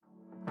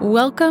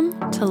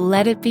Welcome to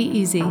Let It Be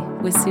Easy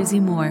with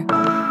Susie Moore.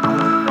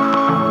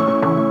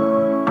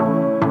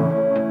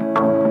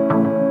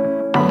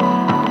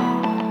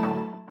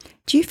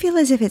 Do you feel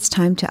as if it's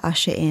time to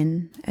usher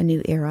in a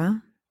new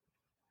era?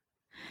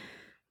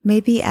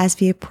 Maybe as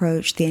we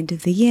approach the end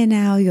of the year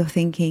now, you're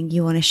thinking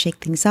you want to shake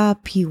things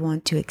up, you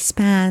want to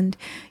expand,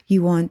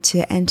 you want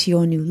to enter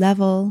your new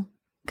level.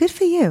 Good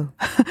for you.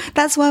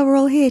 That's why we're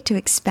all here, to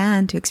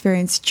expand, to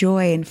experience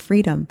joy and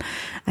freedom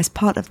as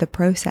part of the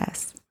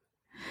process.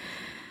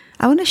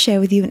 I want to share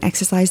with you an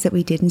exercise that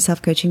we did in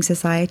Self-Coaching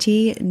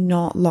Society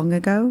not long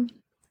ago,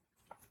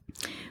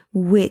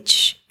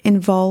 which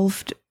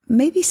involved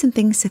maybe some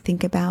things to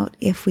think about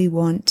if we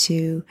want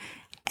to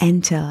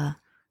enter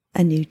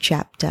a new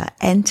chapter,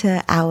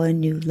 enter our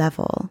new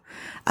level,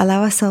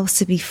 allow ourselves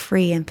to be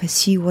free and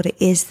pursue what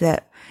it is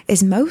that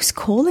is most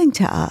calling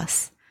to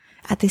us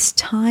at this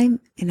time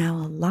in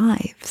our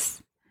lives.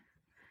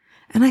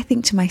 And I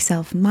think to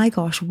myself, my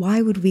gosh,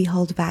 why would we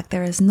hold back?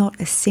 There is not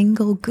a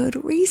single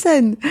good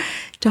reason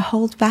to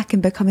hold back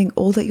in becoming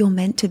all that you're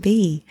meant to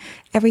be,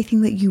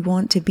 everything that you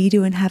want to be,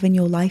 do, and have in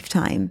your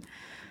lifetime.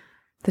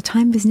 The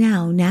time is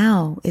now.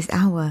 Now is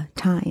our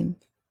time.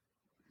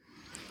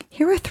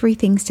 Here are 3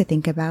 things to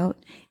think about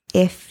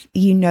if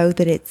you know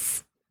that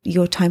it's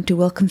your time to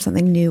welcome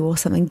something new or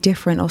something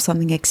different or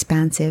something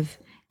expansive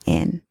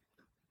in.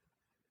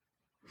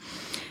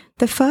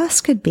 The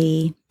first could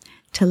be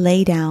to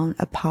lay down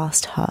a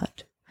past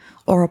hurt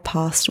or a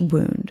past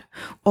wound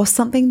or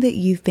something that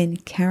you've been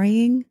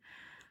carrying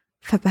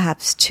for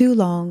perhaps too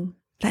long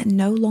that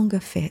no longer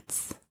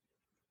fits.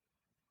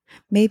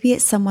 Maybe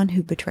it's someone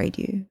who betrayed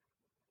you.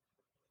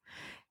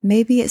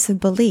 Maybe it's a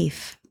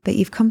belief that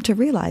you've come to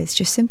realize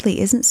just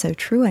simply isn't so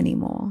true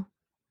anymore.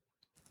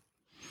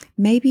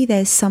 Maybe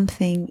there's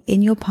something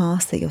in your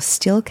past that you're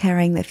still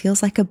carrying that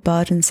feels like a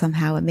burden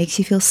somehow. It makes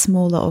you feel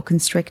smaller or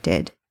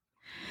constricted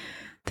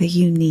that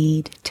you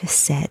need to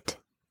set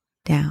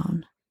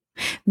down.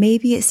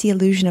 Maybe it's the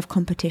illusion of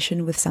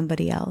competition with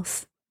somebody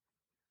else.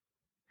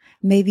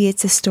 Maybe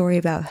it's a story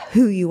about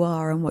who you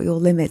are and what your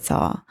limits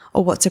are,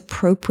 or what's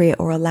appropriate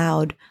or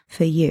allowed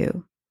for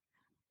you.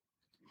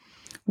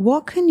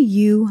 What can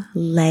you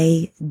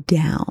lay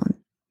down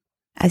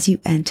as you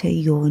enter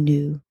your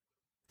new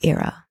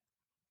era?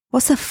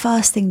 What's the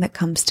first thing that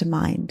comes to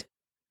mind?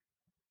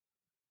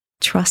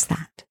 Trust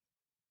that.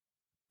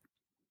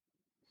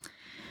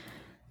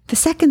 The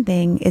second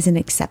thing is an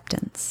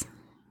acceptance,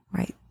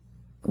 right?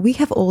 We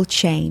have all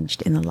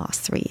changed in the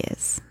last 3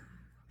 years.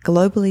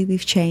 Globally,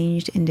 we've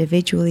changed.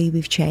 Individually,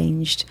 we've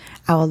changed.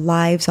 Our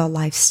lives, our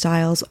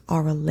lifestyles,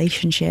 our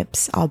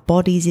relationships, our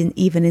bodies,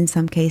 even in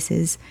some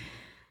cases,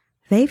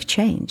 they've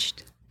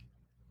changed.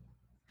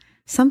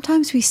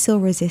 Sometimes we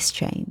still resist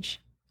change.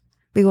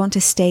 We want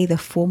to stay the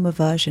former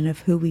version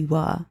of who we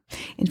were.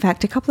 In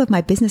fact, a couple of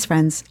my business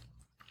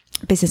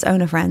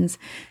owner friends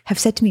have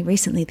said to me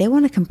recently, they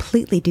want to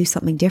completely do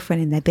something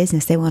different in their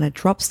business. They want to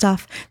drop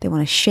stuff. They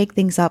want to shake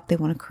things up. They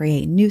want to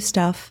create new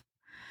stuff.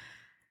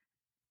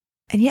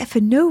 And yet for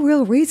no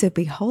real reason,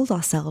 we hold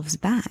ourselves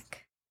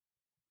back.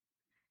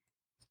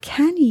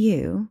 Can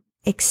you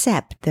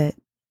accept that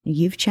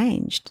you've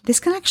changed? This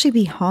can actually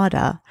be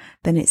harder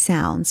than it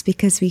sounds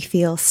because we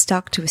feel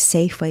stuck to a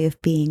safe way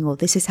of being, or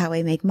this is how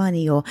I make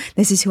money, or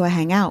this is who I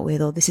hang out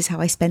with, or this is how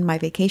I spend my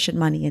vacation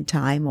money and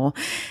time, or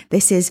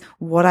this is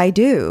what I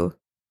do.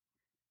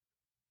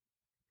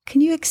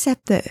 Can you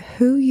accept that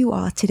who you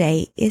are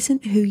today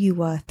isn't who you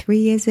were 3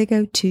 years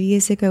ago, 2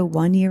 years ago,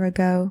 1 year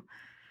ago,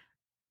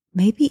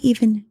 maybe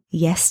even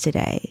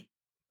yesterday?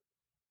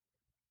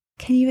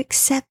 Can you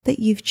accept that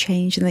you've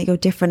changed and that you're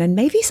different? And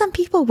maybe some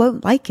people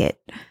won't like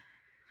it,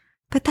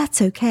 but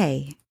that's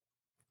okay,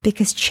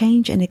 because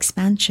change and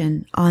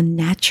expansion are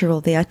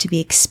natural. They are to be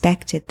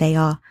expected. They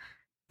are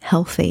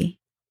healthy.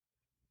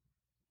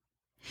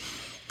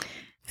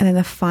 And then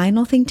the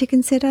final thing to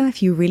consider,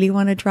 if you really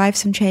want to drive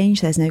some change,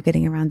 there's no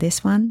getting around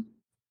this one.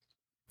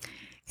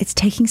 It's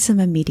taking some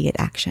immediate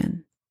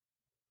action.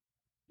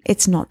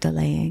 It's not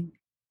delaying.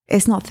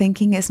 It's not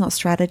thinking, it's not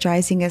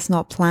strategizing, it's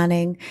not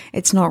planning,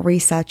 it's not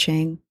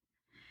researching.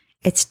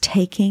 It's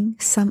taking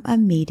some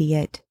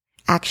immediate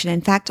action. In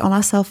fact, on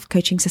our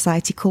Self-Coaching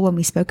Society call, when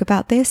we spoke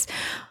about this,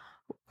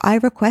 I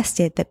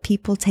requested that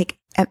people take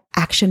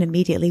action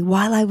immediately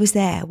while I was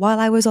there, while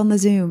I was on the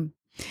Zoom.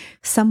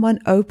 Someone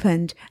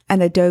opened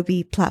an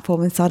Adobe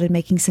platform and started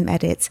making some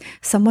edits.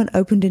 Someone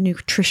opened a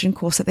nutrition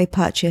course that they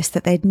purchased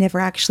that they'd never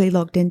actually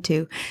logged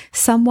into.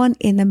 Someone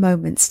in the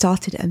moment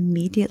started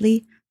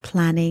immediately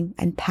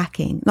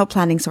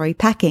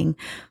packing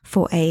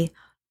for a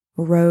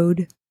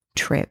road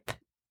trip.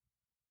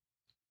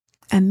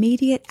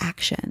 Immediate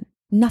action.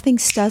 Nothing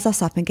stirs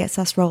us up and gets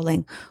us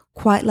rolling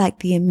quite like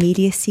the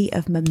immediacy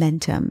of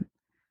momentum.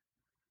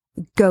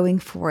 Going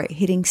for it,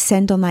 hitting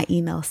send on that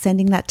email,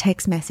 sending that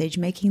text message,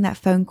 making that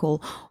phone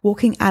call,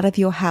 walking out of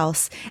your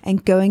house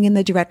and going in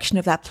the direction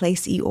of that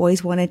place that you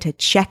always wanted to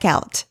check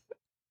out.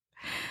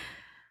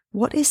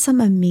 What is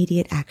some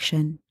immediate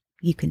action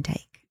you can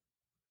take?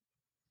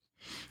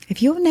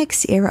 If your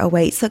next era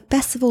awaits, look,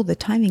 best of all, the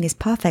timing is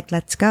perfect.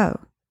 Let's go.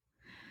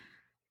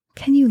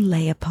 Can you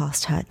lay a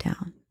past hurt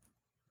down?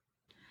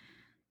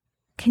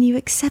 Can you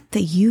accept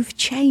that you've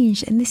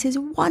changed and this is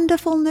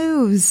wonderful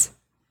news?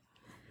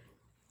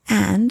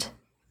 And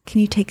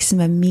can you take some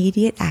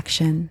immediate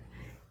action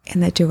in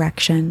the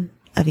direction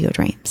of your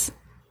dreams?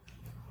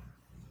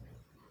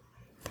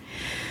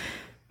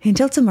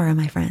 Until tomorrow,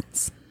 my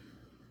friends,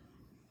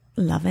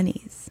 love and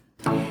ease.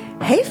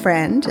 Hey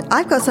friend,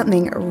 I've got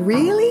something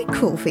really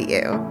cool for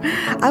you.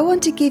 I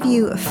want to give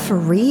you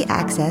free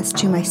access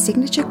to my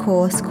signature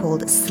course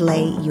called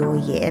Slay Your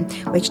Year,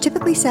 which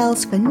typically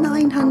sells for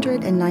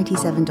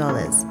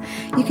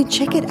 $997. You can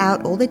check it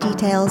out, all the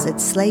details at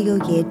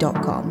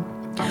slayyouryear.com.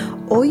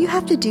 All you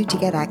have to do to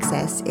get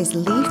access is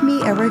leave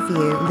me a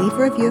review, leave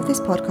a review of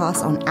this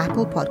podcast on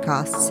Apple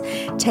Podcasts,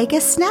 take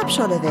a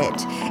snapshot of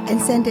it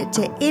and send it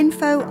to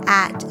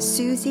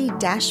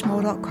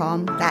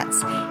info@susie-moore.com.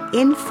 That's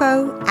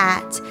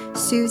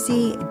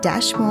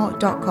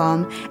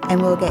info@susie-moore.com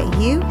and we'll get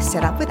you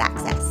set up with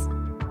access.